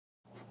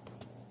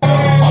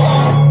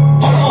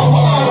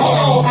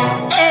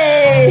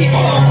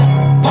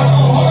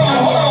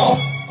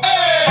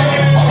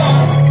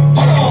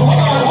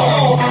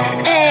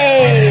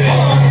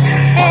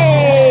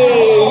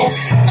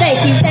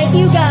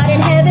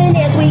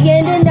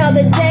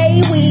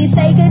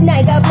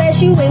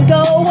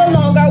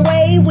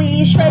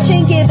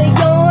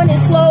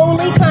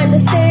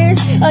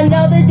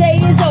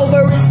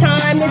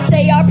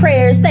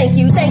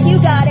thank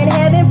you, God in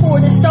heaven,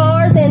 for the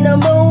stars and the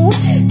moon.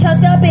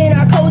 Tucked up in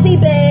our cozy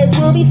beds,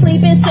 we'll be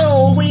sleeping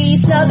soon. We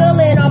snuggle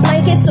in our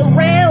blankets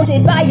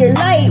surrounded by your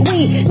light.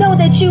 We know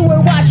that you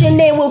were watching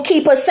and will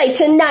keep us safe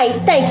tonight.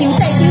 Thank you,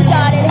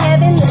 God in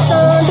heaven. The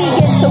sun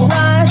begins to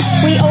rise.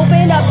 We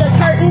open up the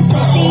curtains to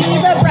see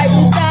the bright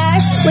blue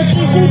skies. With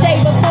each new day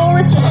before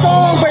us, the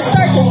songbirds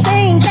start to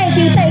sing. Thank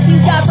you,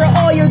 God, for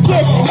all your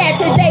gifts that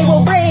today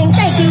will bring.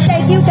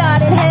 Thank you,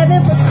 God in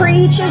heaven, for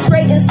creatures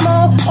great and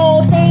small,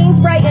 all things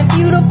bright and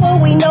beautiful.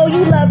 We know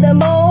you love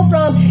them all,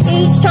 from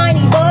each tiny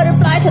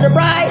butterfly to the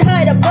bright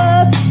height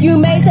above. You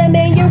made them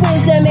in your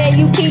wisdom and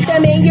you keep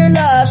them in your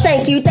love.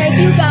 Thank you,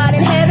 God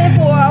in heaven,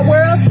 for our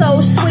world so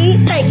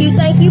sweet. Thank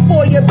you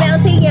for your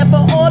bounty and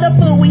for all the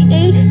food we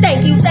eat.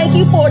 Thank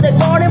you for the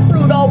garden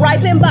fruit all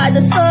ripened by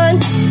the sun.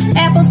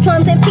 Apples,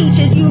 plums, and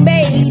peaches, you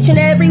made each and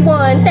every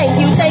one. Thank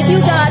you,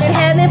 God in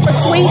heaven, for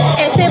sweet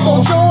and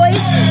simple joys.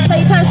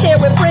 Playtime shared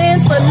with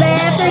friends, for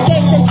laughter,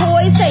 games, and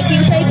toys. Thank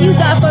you,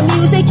 God, for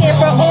music and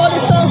for all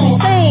the songs we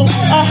sing.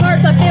 Our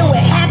hearts are filled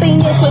with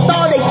happiness with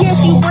all the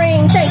gifts you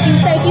bring. Thank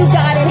you,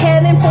 God in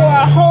heaven, for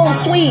our home,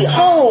 sweet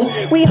home.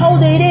 We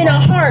hold it in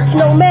our hearts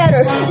no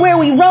matter where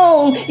we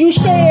roam. You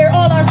share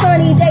all our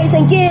sunny days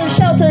and give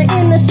shelter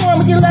in the storm.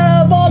 With your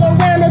love all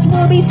around us,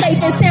 we'll be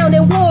safe and sound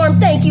and warm.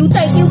 Thank you,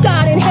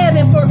 God in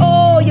heaven, for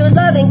all your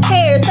love and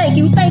care. Thank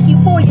you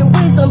for your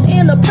wisdom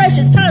in the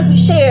precious times we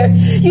share.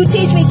 You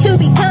teach me to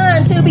be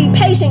kind, to be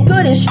patient,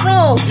 good and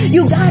strong.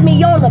 You guide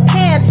me on the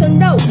path to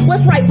know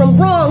what's right from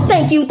wrong.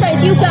 Thank you,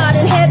 God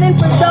in heaven,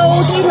 for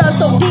those we love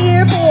so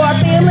dear, for our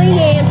family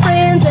and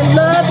friends and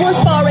loved ones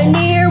far and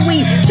near.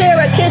 We share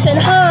a kiss and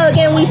hug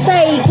and we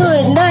say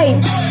good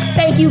night.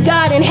 Thank you,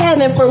 God in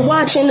heaven, for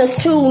watching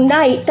us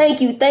tonight.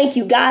 Thank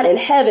you, God in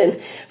heaven,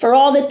 for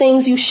all the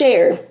things you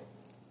share.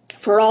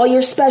 For all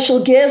your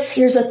special gifts,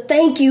 here's a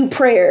thank you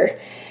prayer.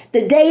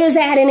 The day is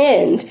at an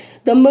end.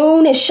 The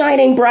moon is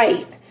shining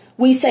bright.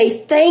 We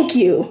say thank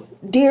you,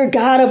 dear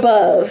God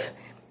above.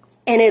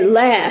 And at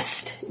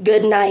last,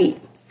 good night.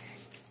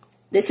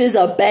 This is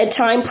a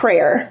bedtime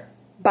prayer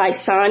by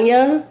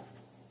Sonia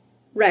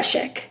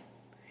Reshek.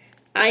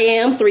 I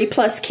am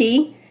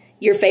 3+Kei,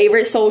 your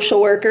favorite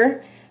social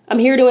worker. I'm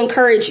here to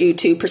encourage you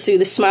to pursue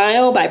the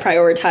smile by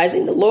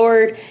prioritizing the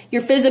Lord,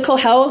 your physical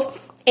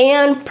health,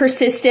 and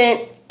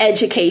persistent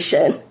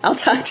education. I'll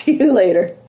talk to you later.